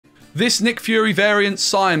This Nick Fury variant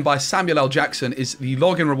signed by Samuel L. Jackson is the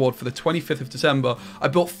login reward for the 25th of December. I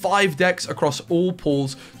built 5 decks across all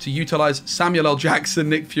pools to utilize Samuel L. Jackson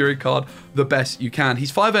Nick Fury card the best you can. He's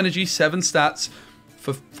 5 energy, 7 stats.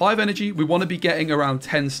 For 5 energy, we want to be getting around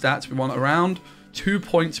 10 stats. We want around 2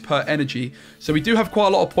 points per energy. So we do have quite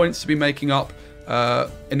a lot of points to be making up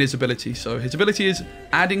in his ability. So his ability is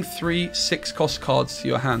adding 3 6-cost cards to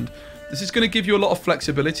your hand. This is going to give you a lot of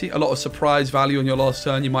flexibility, a lot of surprise value on your last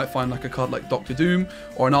turn. You might find like a card like Dr. Doom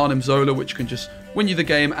or an Arnim Zola, which can just win you the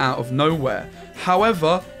game out of nowhere.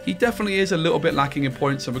 However, he definitely is a little bit lacking in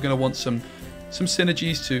points, and we're going to want some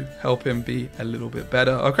synergies to help him be a little bit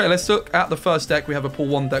better. Okay, let's look at the first deck. We have a pool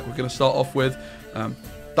 1 deck we're going to start off with.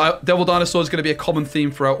 Devil Dinosaur is going to be a common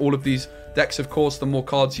theme throughout all of these decks, of course. The more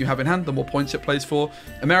cards you have in hand, the more points it plays for.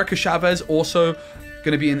 America Chavez also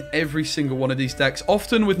going to be in every single one of these decks.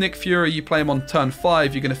 Often with Nick Fury, you play him on turn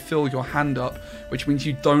 5, you're going to fill your hand up, which means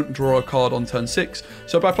you don't draw a card on turn 6.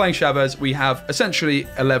 So by playing Chavez, we have essentially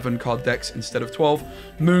 11 card decks instead of 12.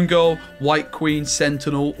 Moon Girl, White Queen,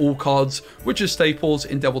 Sentinel, all cards, which are staples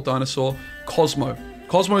in Devil Dinosaur. Cosmo.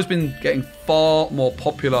 Cosmo has been getting far more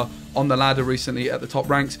popular on the ladder recently at the top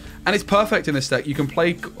ranks, and it's perfect in this deck. You can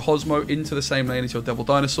play Cosmo into the same lane as your Devil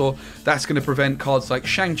Dinosaur. That's going to prevent cards like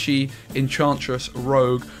Shang-Chi, Enchantress,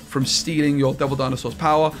 Rogue from stealing your Devil Dinosaur's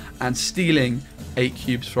power and stealing 8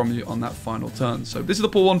 cubes from you on that final turn. So this is the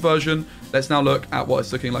pool 1 version. Let's now look at what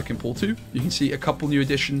it's looking like in pool 2. You can see a couple new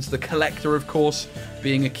additions. The Collector, of course,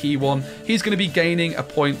 being a key one. He's going to be gaining a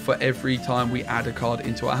point for every time we add a card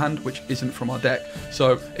into our hand, which isn't from our deck.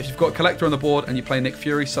 So if you've got Collector on the board and you play Nick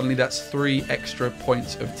Fury, suddenly that's 3 extra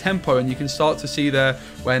points of tempo. And you can start to see there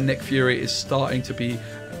where Nick Fury is starting to be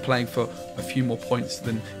playing for a few more points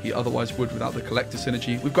than he otherwise would without the Collector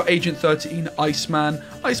synergy. We've got Agent 13, Iceman.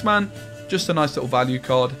 Iceman, just a nice little value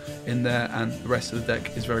card in there, and the rest of the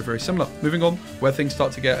deck is very, very similar. Moving on, where things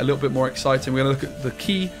start to get a little bit more exciting, we're going to look at the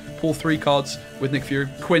key pool 3 cards with Nick Fury.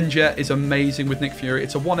 Quinjet is amazing with Nick Fury.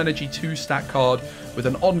 It's a 1 energy 2 stat card with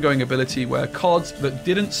an ongoing ability where cards that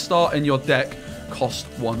didn't start in your deck cost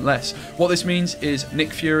 1 less. What this means is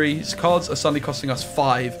Nick Fury's cards are suddenly costing us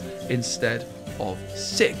 5 instead of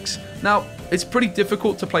 6. Now, it's pretty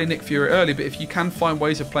difficult to play Nick Fury early, but if you can find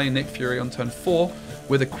ways of playing Nick Fury on turn 4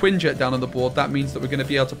 with a Quinjet down on the board, that means that we're going to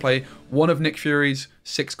be able to play one of Nick Fury's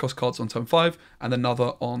 6-cost cards on turn 5 and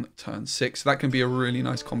another on turn 6. So that can be a really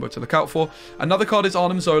nice combo to look out for. Another card is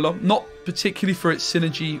Arnim Zola, not particularly for its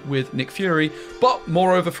synergy with Nick Fury, but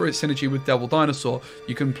moreover for its synergy with Devil Dinosaur.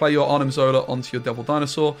 You can play your Arnim Zola onto your Devil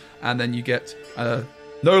Dinosaur, and then you get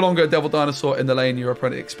no longer a Devil Dinosaur in the lane your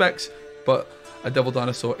opponent expects, but a Devil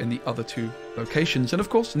Dinosaur in the other 2 locations. And of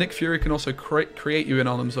course, Nick Fury can also create you an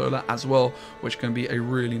Arnim Zola as well, which can be a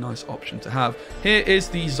really nice option to have. Here is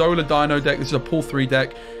the Zola Dino deck. This is a pool 3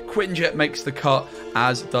 deck. Quinjet makes the cut,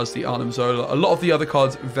 as does the Arnim Zola. A lot of the other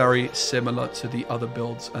cards very similar to the other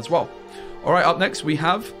builds as well. All right, up next we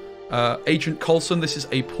have Agent Coulson. This is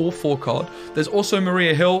a pool 4 card. There's also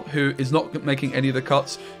Maria Hill, who is not making any of the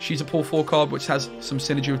cuts. She's a pool 4 card, which has some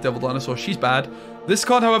synergy with Devil Dinosaur. She's bad. This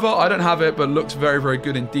card, however, I don't have it, but looks very, very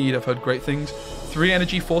good indeed. I've heard great things. 3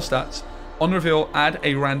 energy, 4 stats. On reveal, add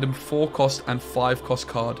a random 4-cost and 5-cost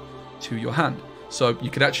card to your hand. So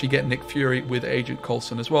you could actually get Nick Fury with Agent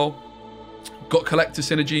Coulson as well. Got Collector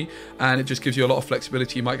synergy, and it just gives you a lot of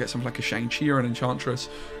flexibility. You might get something like a Shang-Chi or an Enchantress,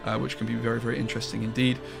 which can be very, very interesting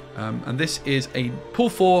indeed. And this is a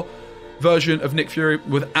pool 4 version of Nick Fury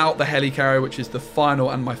without the helicarrier, which is the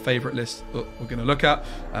final and my favorite list that we're going to look at.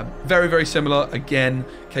 Very, very similar. Again,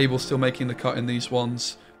 Cable still making the cut in these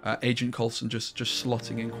ones. Agent Coulson just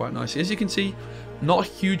slotting in quite nicely. As you can see, not a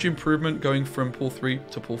huge improvement going from pool 3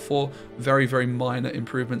 to pool 4. Very, very minor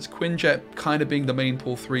improvements. Quinjet kind of being the main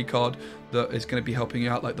pool 3 card that is going to be helping you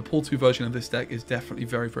out. Like the pool 2 version of this deck is definitely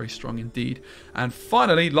very, very strong indeed. And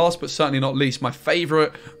finally, last but certainly not least, my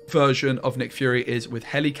favorite version of Nick Fury is with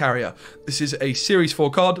Helicarrier. This is a series 4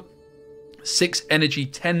 card, 6 energy,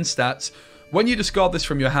 10 stats. When you discard this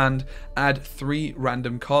from your hand, add 3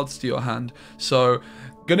 random cards to your hand. So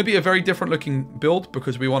going to be a very different looking build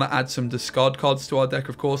because we want to add some discard cards to our deck,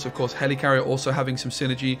 of course. Helicarrier also having some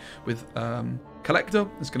synergy with Collector.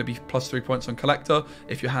 It's going to be plus 3 points on Collector.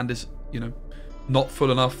 If your hand is, not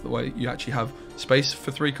full enough, the way you actually have space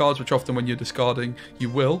for 3 cards, which often when you're discarding, you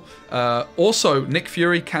will. Also, Nick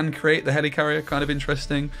Fury can create the Helicarrier, kind of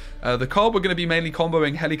interesting. The card we're going to be mainly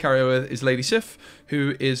comboing Helicarrier with is Lady Sif,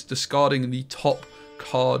 who is discarding the top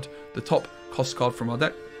card, the top cost card from our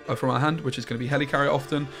deck. from our hand, which is going to be Helicarrier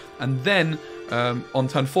often. And then on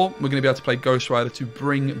turn 4, we're going to be able to play Ghost Rider to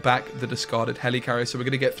bring back the discarded Helicarrier. So we're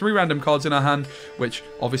going to get 3 random cards in our hand, which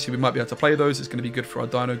obviously we might be able to play those. It's going to be good for our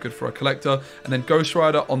Dino, good for our Collector. And then Ghost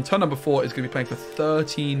Rider on turn number 4 is going to be playing for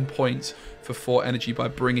 13 points for 4 energy by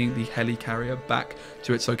bringing the Helicarrier back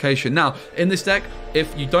to its location. Now, in this deck,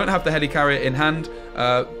 if you don't have the Helicarrier in hand,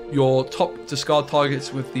 your top discard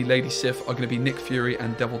targets with the Lady Sif are going to be Nick Fury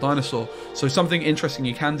and Devil Dinosaur. So something interesting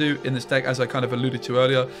you can do in this deck, as I kind of alluded to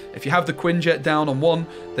earlier, if you have the Quinjet down on 1,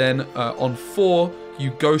 then on 4, you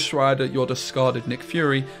Ghost Rider your discarded Nick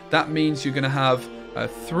Fury. That means you're going to have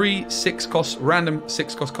 3 random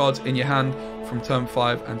 6-cost cards in your hand from turn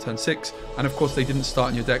 5 and turn 6, and of course they didn't start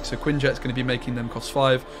in your deck, so Quinjet's going to be making them cost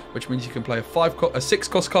 5, which means you can play a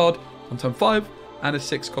 6-cost card on turn 5 and a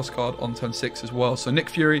 6-cost card on turn 6 as well. So Nick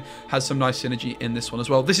Fury has some nice synergy in this one as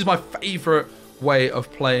well. This is my favorite way of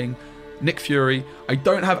playing Nick Fury. I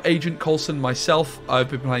don't have Agent Coulson myself. I've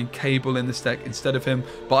been playing Cable in this deck instead of him,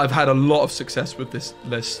 but I've had a lot of success with this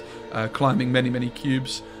list, climbing many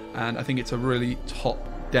cubes, and I think it's a really top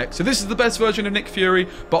deck. So this is the best version of Nick Fury,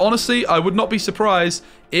 but honestly, I would not be surprised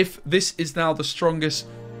if this is now the strongest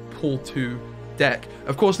Pool 2 deck.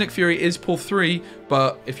 Of course, Nick Fury is Pool 3,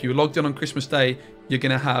 but if you logged in on Christmas Day, you're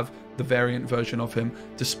going to have the variant version of him,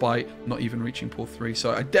 despite not even reaching Pool 3.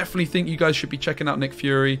 So I definitely think you guys should be checking out Nick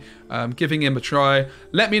Fury, giving him a try.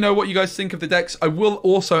 Let me know what you guys think of the decks. I will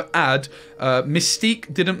also add,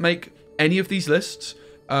 Mystique didn't make any of these lists,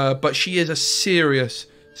 but she is a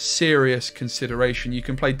serious consideration. You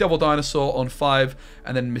can play Devil Dinosaur on 5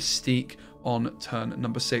 and then Mystique on turn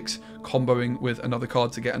number 6, comboing with another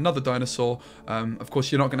card to get another dinosaur. Of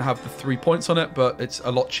course, you're not going to have the 3 points on it, but it's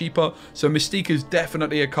a lot cheaper. So Mystique is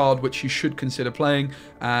definitely a card which you should consider playing,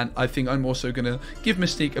 and I think I'm also going to give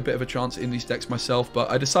Mystique a bit of a chance in these decks myself, but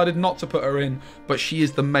I decided not to put her in, but she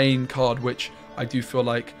is the main card, which I do feel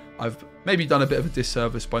like I've maybe done a bit of a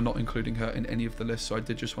disservice by not including her in any of the lists, so I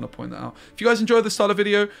did just want to point that out. If you guys enjoyed this style of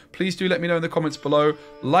video, please do let me know in the comments below.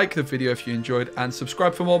 Like the video if you enjoyed, and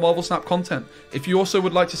subscribe for more Marvel Snap content. If you also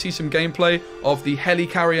would like to see some gameplay of the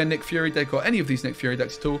Helicarrier Nick Fury deck or any of these Nick Fury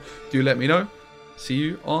decks at all, do let me know. See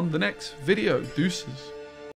you on the next video. Deuces.